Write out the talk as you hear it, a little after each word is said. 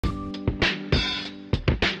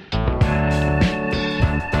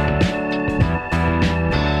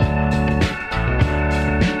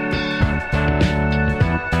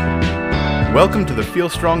Welcome to the Feel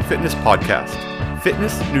Strong Fitness Podcast.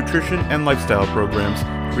 Fitness, nutrition, and lifestyle programs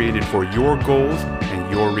created for your goals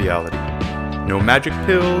and your reality. No magic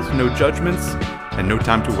pills, no judgments, and no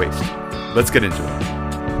time to waste. Let's get into it.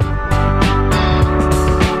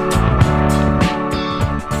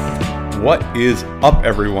 What is up,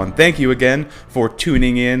 everyone? Thank you again for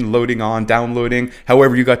tuning in, loading on, downloading,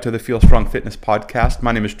 however you got to the Feel Strong Fitness Podcast.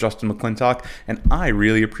 My name is Justin McClintock, and I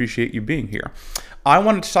really appreciate you being here. I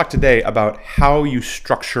wanted to talk today about how you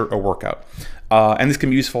structure a workout. And this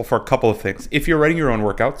can be useful for a couple of things. If you're writing your own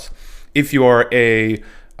workouts, if you are a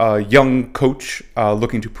young coach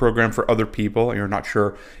looking to program for other people and you're not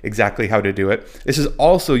sure exactly how to do it, this is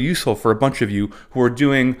also useful for a bunch of you who are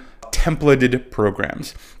doing templated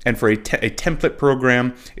programs. And for a template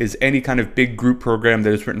program is any kind of big group program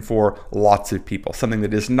that is written for lots of people, something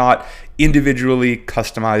that is not individually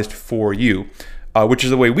customized for you. Which is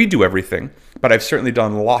the way we do everything, but I've certainly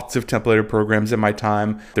done lots of templated programs in my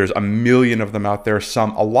time. There's a million of them out there,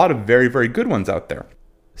 a lot of very, very good ones out there.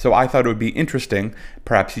 So I thought it would be interesting,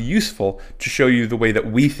 perhaps useful, to show you the way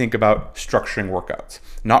that we think about structuring workouts.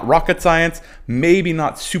 Not rocket science, maybe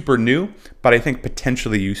not super new, but I think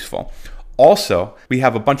potentially useful. Also, we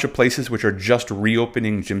have a bunch of places which are just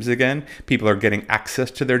reopening gyms again. People are getting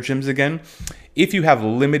access to their gyms again. If you have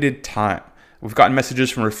limited time, we've gotten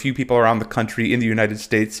messages from a few people around the country in the United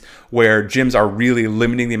States where gyms are really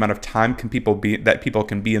limiting the amount of time people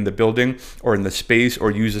can be in the building or in the space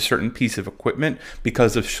or use a certain piece of equipment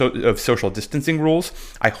because of social distancing rules.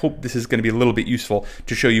 I hope this is going to be a little bit useful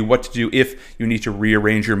to show you what to do if you need to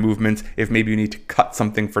rearrange your movements, if maybe you need to cut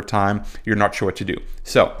something for time, you're not sure what to do.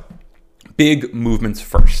 So, big movements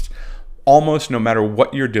first. Almost no matter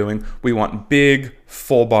what you're doing, we want big,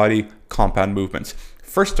 full body compound movements.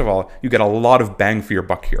 First of all, you get a lot of bang for your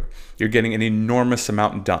buck here. You're getting an enormous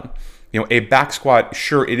amount done. A back squat,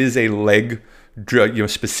 sure, it is a leg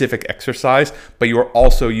specific exercise, but you are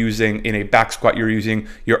also using, in a back squat, you're using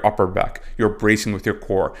your upper back. You're bracing with your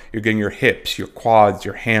core. You're getting your hips, your quads,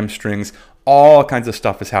 your hamstrings. All kinds of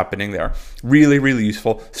stuff is happening there. Really, really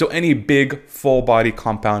useful. So any big full body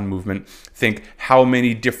compound movement, think how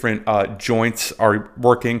many different joints are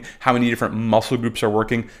working, how many different muscle groups are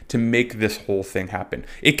working to make this whole thing happen.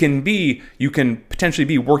 You can potentially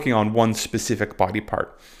be working on one specific body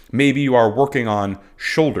part. Maybe you are working on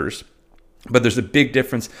shoulders, but there's a big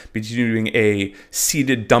difference between doing a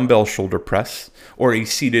seated dumbbell shoulder press or a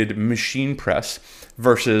seated machine press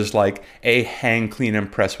versus like a hang clean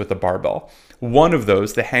and press with a barbell. One of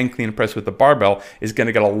those, the hang clean and press with the barbell, is going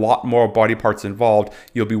to get a lot more body parts involved.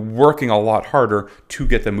 You'll be working a lot harder to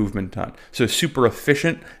get the movement done. So super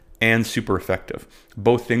efficient and super effective.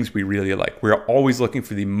 Both things we really like. We're always looking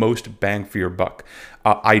for the most bang for your buck.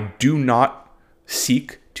 I do not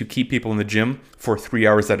seek to keep people in the gym for 3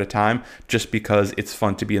 hours at a time just because it's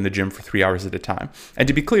fun to be in the gym for 3 hours at a time. And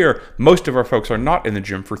to be clear, most of our folks are not in the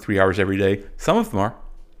gym for 3 hours every day. Some of them are,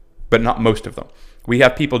 but not most of them. We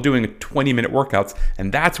have people doing 20-minute workouts,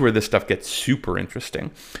 and that's where this stuff gets super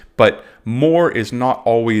interesting. But more is not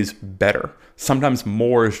always better. Sometimes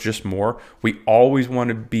more is just more. We always want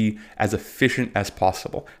to be as efficient as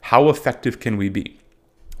possible. How effective can we be?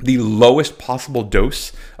 The lowest possible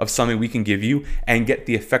dose of something we can give you and get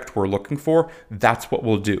the effect we're looking for, that's what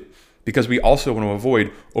we'll do. Because we also want to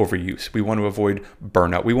avoid overuse. We want to avoid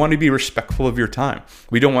burnout. We want to be respectful of your time.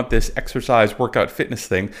 We don't want this exercise, workout, fitness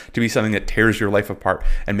thing to be something that tears your life apart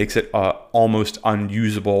and makes it almost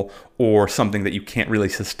unusable or something that you can't really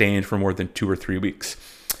sustain for more than 2 or 3 weeks.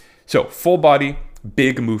 So full body,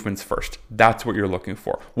 big movements first. That's what you're looking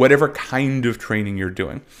for. Whatever kind of training you're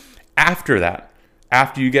doing. After that,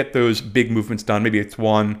 after you get those big movements done, maybe it's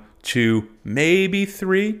 1, 2, maybe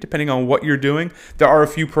 3, depending on what you're doing. There are a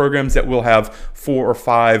few programs that will have 4 or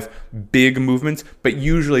 5 big movements, but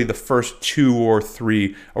usually the first 2 or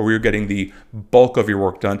 3 are where you're getting the bulk of your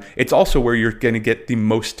work done. It's also where you're going to get the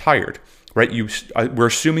most tired, right? We're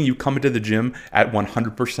assuming you come into the gym at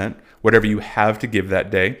 100%, whatever you have to give that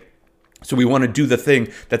day. So we want to do the thing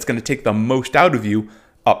that's going to take the most out of you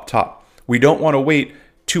up top. We don't want to wait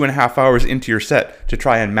 2.5 hours into your set to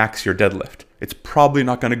try and max your deadlift. It's probably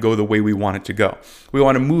not going to go the way we want it to go. We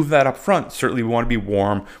want to move that up front. Certainly we want to be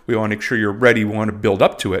warm. We want to make sure you're ready. We want to build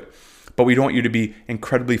up to it. But we don't want you to be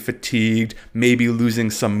incredibly fatigued, maybe losing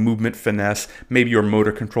some movement finesse, maybe your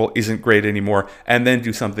motor control isn't great anymore, and then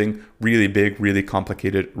do something really big, really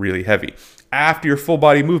complicated, really heavy. After your full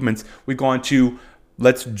body movements, we go on to,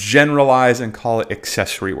 let's generalize and call it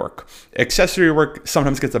accessory work. Accessory work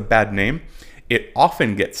sometimes gets a bad name. It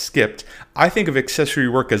often gets skipped. I think of accessory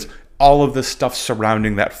work as all of the stuff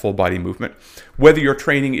surrounding that full body movement. Whether your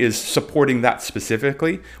training is supporting that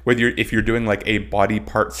specifically, if you're doing like a body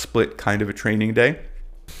part split kind of a training day.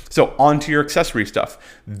 So on to your accessory stuff.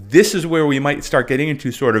 This is where we might start getting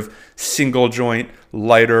into sort of single joint,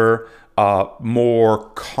 lighter, more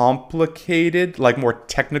complicated, like more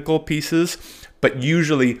technical pieces, but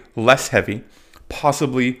usually less heavy,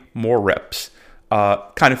 possibly more reps.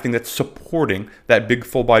 Kind of thing that's supporting that big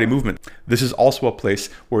full body movement. This is also a place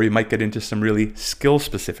where we might get into some really skill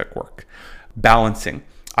specific work. Balancing.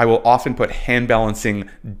 I will often put hand balancing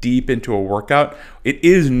deep into a workout. It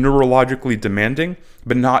is neurologically demanding,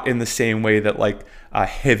 but not in the same way that like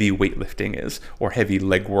heavy weightlifting is, or heavy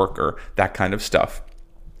leg work, or that kind of stuff.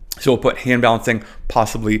 So we'll put hand balancing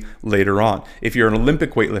possibly later on. If you're an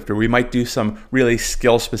Olympic weightlifter, we might do some really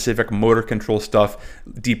skill-specific motor control stuff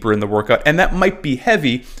deeper in the workout, and that might be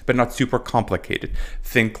heavy, but not super complicated.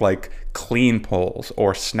 Think like clean pulls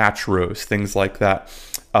or snatch rows, things like that.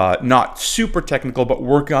 Not super technical, but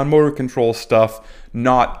working on motor control stuff,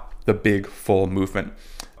 not the big full movement.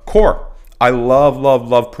 Core. I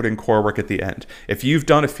love putting core work at the end. If you've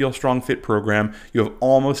done a Feel Strong Fit program, you have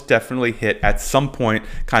almost definitely hit at some point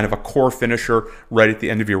kind of a core finisher right at the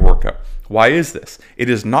end of your workout. Why is this? It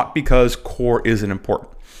is not because core isn't important.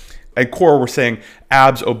 And core, we're saying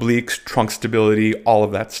abs, obliques, trunk stability, all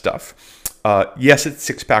of that stuff. Yes, it's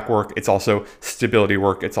six-pack work. It's also stability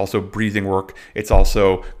work. It's also breathing work. It's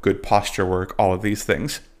also good posture work, all of these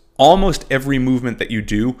things. Almost every movement that you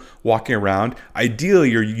do walking around,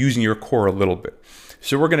 ideally you're using your core a little bit.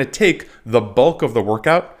 So we're going to take the bulk of the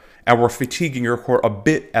workout and we're fatiguing your core a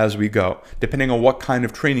bit as we go, depending on what kind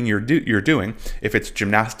of training you're doing. If it's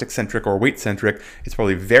gymnastic centric or weight centric, it's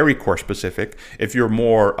probably very core specific. If you're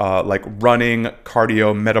more like running,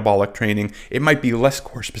 cardio, metabolic training, it might be less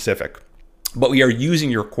core specific. But we are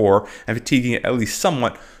using your core and fatiguing it at least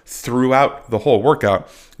somewhat throughout the whole workout.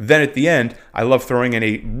 Then at the end, I love throwing in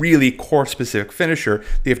a really core specific finisher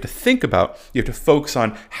that you have to think about. You have to focus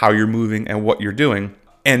on how you're moving and what you're doing.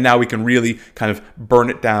 And now we can really kind of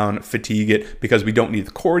burn it down, fatigue it, because we don't need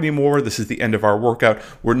the core anymore. This is the end of our workout.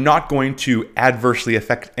 We're not going to adversely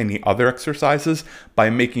affect any other exercises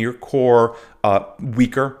by making your core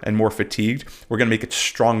weaker and more fatigued. We're going to make it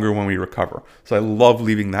stronger when we recover. So I love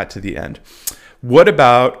leaving that to the end. What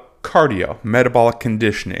about cardio, metabolic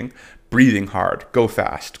conditioning, breathing hard, go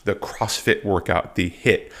fast, the CrossFit workout, the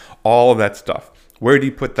HIIT, all of that stuff? Where do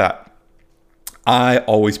you put that? I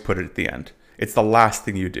always put it at the end. It's the last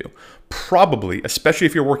thing you do. Probably, especially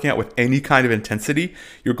if you're working out with any kind of intensity,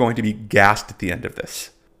 you're going to be gassed at the end of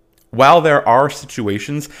this. While there are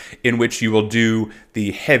situations in which you will do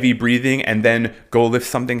the heavy breathing and then go lift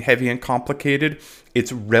something heavy and complicated,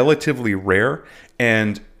 it's relatively rare.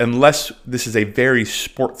 And unless this is a very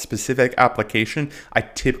sport-specific application, I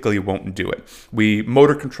typically won't do it.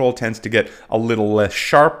 Motor control tends to get a little less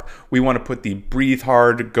sharp. We want to put the breathe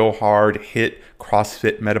hard, go hard, HIIT,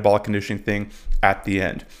 CrossFit, metabolic conditioning thing at the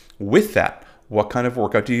end. With that, what kind of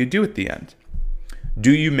workout do you do at the end?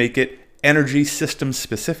 Do you make it energy system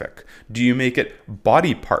specific? Do you make it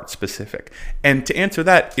body part specific? And to answer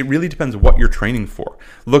that, it really depends what you're training for.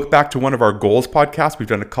 Look back to one of our goals podcasts. We've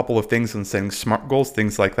done a couple of things on setting SMART goals,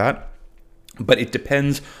 things like that. But it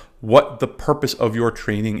depends what the purpose of your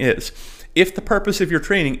training is. If the purpose of your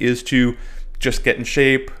training is to just get in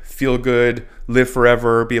shape, feel good, live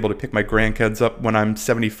forever, be able to pick my grandkids up when I'm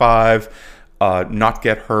 75, not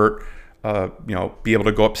get hurt, be able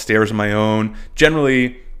to go upstairs on my own,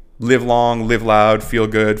 generally live long, live loud, feel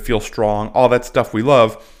good, feel strong, all that stuff we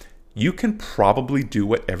love, you can probably do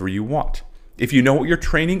whatever you want. If you know what your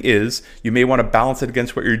training is, you may want to balance it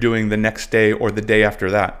against what you're doing the next day or the day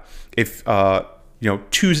after that. If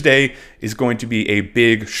Tuesday is going to be a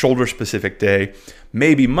big shoulder specific day,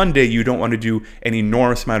 maybe Monday you don't want to do an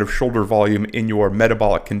enormous amount of shoulder volume in your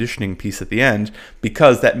metabolic conditioning piece at the end,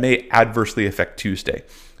 because that may adversely affect Tuesday.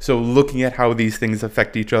 So looking at how these things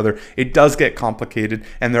affect each other, it does get complicated,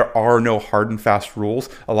 and there are no hard and fast rules.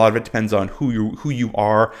 A lot of it depends on who you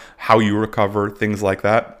are, how you recover, things like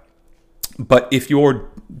that. But if you're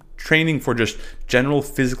training for just general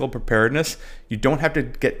physical preparedness, you don't have to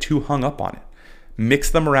get too hung up on it. Mix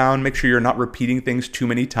them around, make sure you're not repeating things too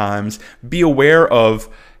many times. Be aware of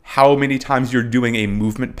how many times you're doing a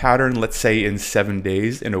movement pattern, let's say in 7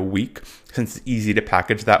 days in a week, since it's easy to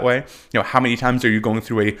package that way. How many times are you going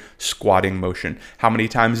through a squatting motion? How many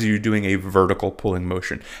times are you doing a vertical pulling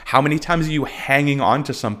motion? How many times are you hanging on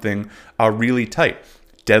to something really tight?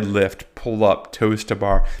 deadlift, pull up, toes to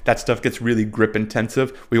bar. That stuff gets really grip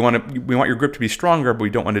intensive. We want your grip to be stronger, but we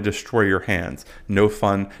don't want to destroy your hands. No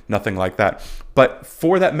fun, nothing like that. But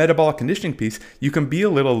for that metabolic conditioning piece, you can be a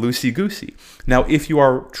little loosey-goosey. Now, if you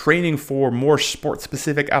are training for more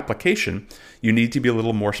sport-specific application, you need to be a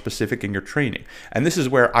little more specific in your training. And this is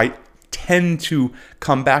where I tend to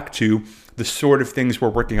come back to the sort of things we're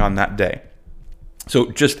working on that day.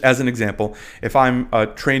 So just as an example, if I'm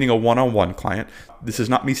training a one-on-one client, this is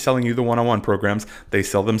not me selling you the one-on-one programs, they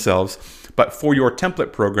sell themselves. But for your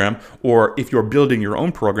template program, or if you're building your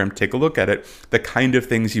own program, take a look at it, the kind of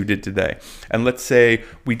things you did today. And let's say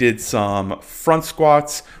we did some front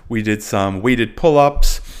squats, we did some weighted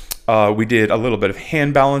pull-ups, we did a little bit of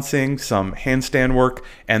hand balancing, some handstand work,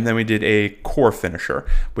 and then we did a core finisher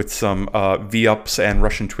with some V-ups and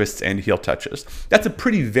Russian twists and heel touches. That's a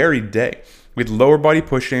pretty varied day. We had lower body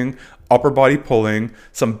pushing, upper body pulling,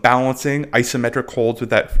 some balancing, isometric holds with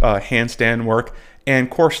that handstand work,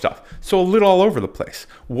 and core stuff. So a little all over the place.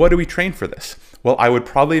 What do we train for this? Well, I would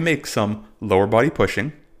probably make some lower body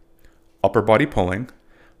pushing, upper body pulling,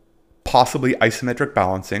 possibly isometric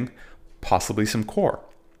balancing, possibly some core.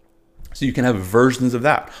 So you can have versions of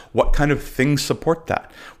that. What kind of things support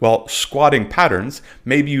that? Well, squatting patterns,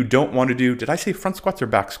 maybe you don't want to do, did I say front squats or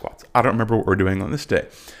back squats? I don't remember what we're doing on this day.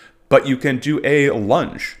 But you can do a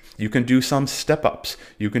lunge. You can do some step ups.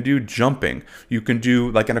 You can do jumping. You can do,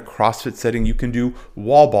 like in a CrossFit setting, you can do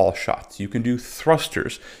wall ball shots. You can do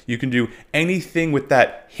thrusters. You can do anything with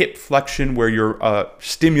that hip flexion where your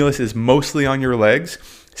stimulus is mostly on your legs,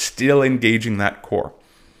 still engaging that core.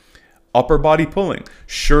 Upper body pulling.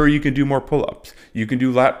 Sure, you can do more pull-ups. You can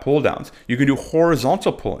do lat pull downs. You can do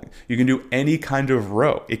horizontal pulling. You can do any kind of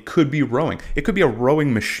row. It could be rowing. It could be a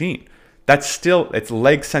rowing machine. That's still, it's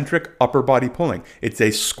leg-centric upper body pulling. It's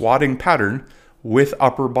a squatting pattern with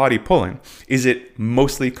upper body pulling. Is it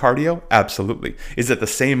mostly cardio? Absolutely. Is it the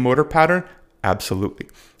same motor pattern? Absolutely.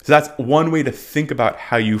 So that's one way to think about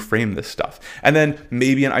how you frame this stuff. And then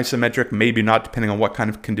maybe an isometric, maybe not, depending on what kind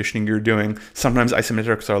of conditioning you're doing. Sometimes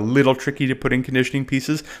isometrics are a little tricky to put in conditioning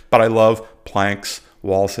pieces, but I love planks,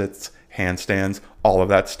 wall sits, handstands, all of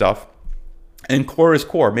that stuff. And core is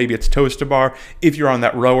core. Maybe it's toes to bar. If you're on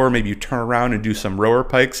that rower, maybe you turn around and do some rower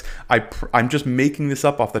pikes. I'm just making this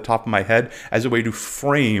up off the top of my head as a way to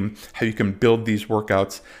frame how you can build these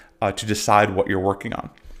workouts to decide what you're working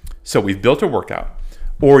on. So we've built a workout,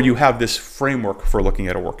 or you have this framework for looking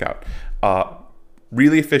at a workout.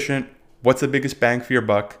 Really efficient. What's the biggest bang for your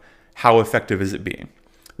buck? How effective is it being?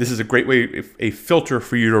 This is a great way, a filter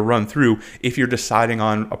for you to run through if you're deciding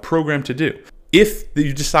on a program to do. If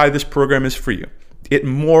you decide this program is for you, it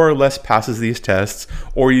more or less passes these tests,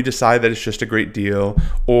 or you decide that it's just a great deal,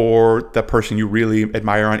 or the person you really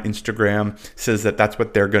admire on Instagram says that that's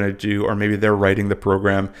what they're going to do, or maybe they're writing the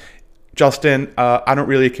program. Justin, I don't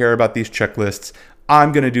really care about these checklists.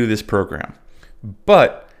 I'm going to do this program,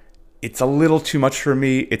 but it's a little too much for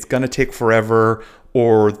me. It's going to take forever,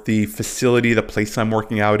 or the facility, the place I'm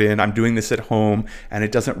working out in, I'm doing this at home and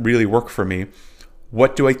it doesn't really work for me.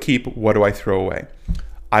 What do I keep? What do I throw away?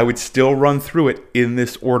 I would still run through it in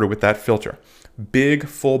this order with that filter. Big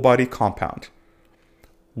full body compound.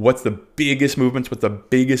 What's the biggest movements? What's the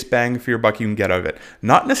biggest bang for your buck you can get out of it?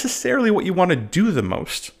 Not necessarily what you want to do the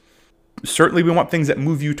most. Certainly we want things that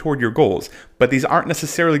move you toward your goals, but these aren't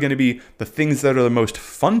necessarily going to be the things that are the most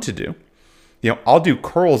fun to do. You know, I'll do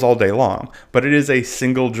curls all day long, but it is a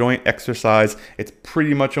single joint exercise. It's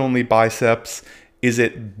pretty much only biceps. Is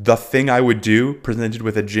it the thing I would do presented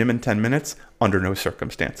with a gym in 10 minutes? Under no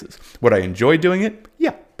circumstances. Would I enjoy doing it?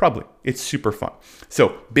 Yeah, probably. It's super fun.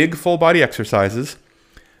 So big full body exercises.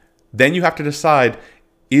 Then you have to decide,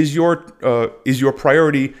 is your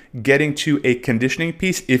priority getting to a conditioning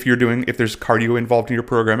piece if there's cardio involved in your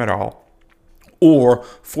program at all? Or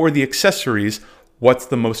for the accessories, what's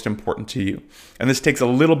the most important to you? And this takes a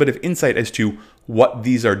little bit of insight as to what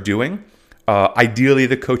these are doing. Ideally,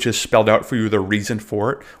 the coach has spelled out for you the reason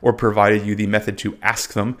for it, or provided you the method to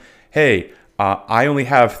ask them, hey, I only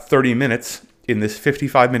have 30 minutes in this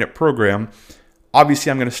 55-minute program.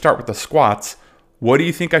 Obviously, I'm going to start with the squats. What do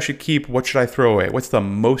you think I should keep? What should I throw away? What's the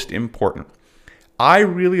most important? I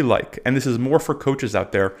really like, and this is more for coaches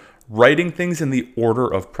out there, writing things in the order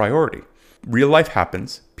of priority. Real life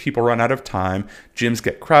happens. People run out of time. Gyms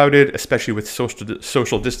get crowded, especially with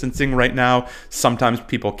social distancing right now. Sometimes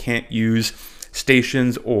people can't use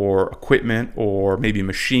stations or equipment or maybe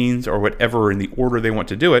machines or whatever in the order they want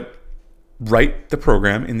to do it. Write the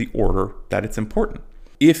program in the order that it's important.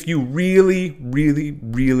 If you really, really,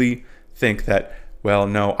 really think that, well,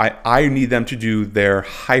 no, I need them to do their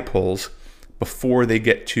high pulls before they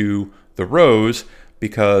get to the rows,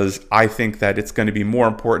 because I think that it's going to be more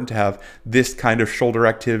important to have this kind of shoulder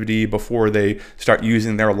activity before they start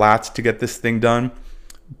using their lats to get this thing done,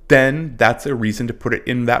 then that's a reason to put it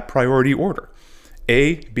in that priority order.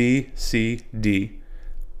 A, B, C, D.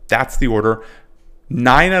 That's the order.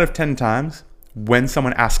 9 out of 10 times when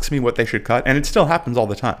someone asks me what they should cut, and it still happens all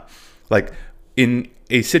the time, like in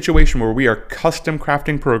a situation where we are custom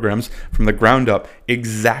crafting programs from the ground up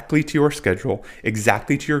exactly to your schedule,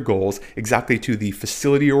 exactly to your goals, exactly to the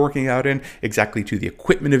facility you're working out in, exactly to the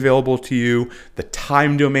equipment available to you, the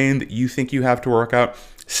time domain that you think you have to work out,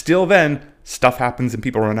 still then stuff happens and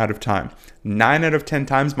people run out of time. 9 out of 10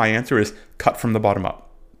 times my answer is cut from the bottom up.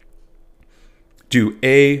 Do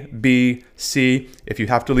A, B, C. If you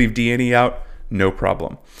have to leave D and E out, no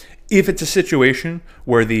problem. If it's a situation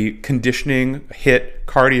where the conditioning, HIIT,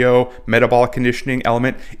 cardio, metabolic conditioning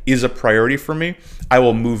element is a priority for me, I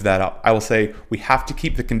will move that up. I will say we have to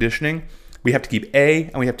keep the conditioning, we have to keep A,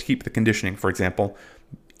 and we have to keep the conditioning, for example.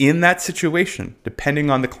 In that situation, depending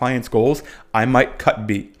on the client's goals, I might cut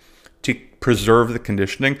B to preserve the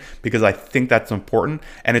conditioning because I think that's important.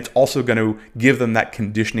 And it's also going to give them that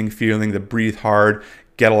conditioning feeling, to breathe hard,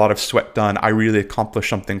 get a lot of sweat done. I really accomplished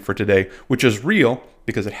something for today, which is real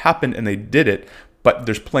because it happened and they did it. But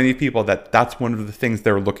there's plenty of people that's one of the things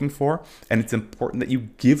they're looking for. And it's important that you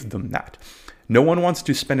give them that. No one wants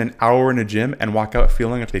to spend an hour in a gym and walk out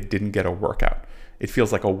feeling like they didn't get a workout. It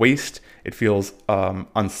feels like a waste. It feels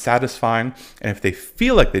unsatisfying. And if they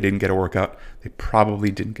feel like they didn't get a workout, they probably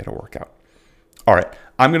didn't get a workout. All right,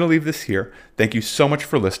 I'm going to leave this here. Thank you so much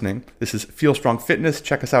for listening. This is Feel Strong Fitness.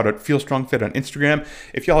 Check us out at Feel Strong Fit on Instagram.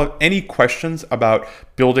 If y'all have any questions about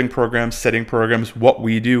building programs, setting programs, what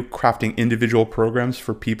we do, crafting individual programs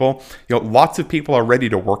for people, lots of people are ready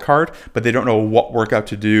to work hard, but they don't know what workout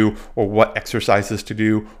to do or what exercises to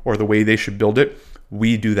do or the way they should build it.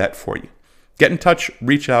 We do that for you. Get in touch,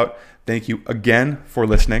 reach out. Thank you again for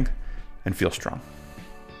listening, and feel strong.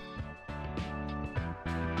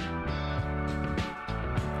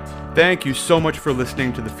 Thank you so much for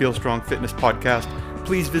listening to the Feel Strong Fitness podcast.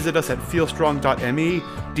 Please visit us at feelstrong.me,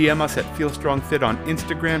 DM us at feelstrongfit on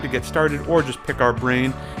Instagram to get started, or just pick our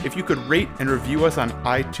brain. If you could rate and review us on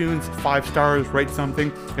iTunes, 5 stars, write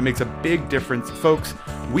something, it makes a big difference. Folks,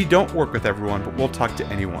 we don't work with everyone, but we'll talk to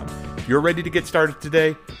anyone. If you're ready to get started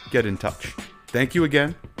today, get in touch. Thank you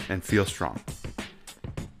again, and feel strong.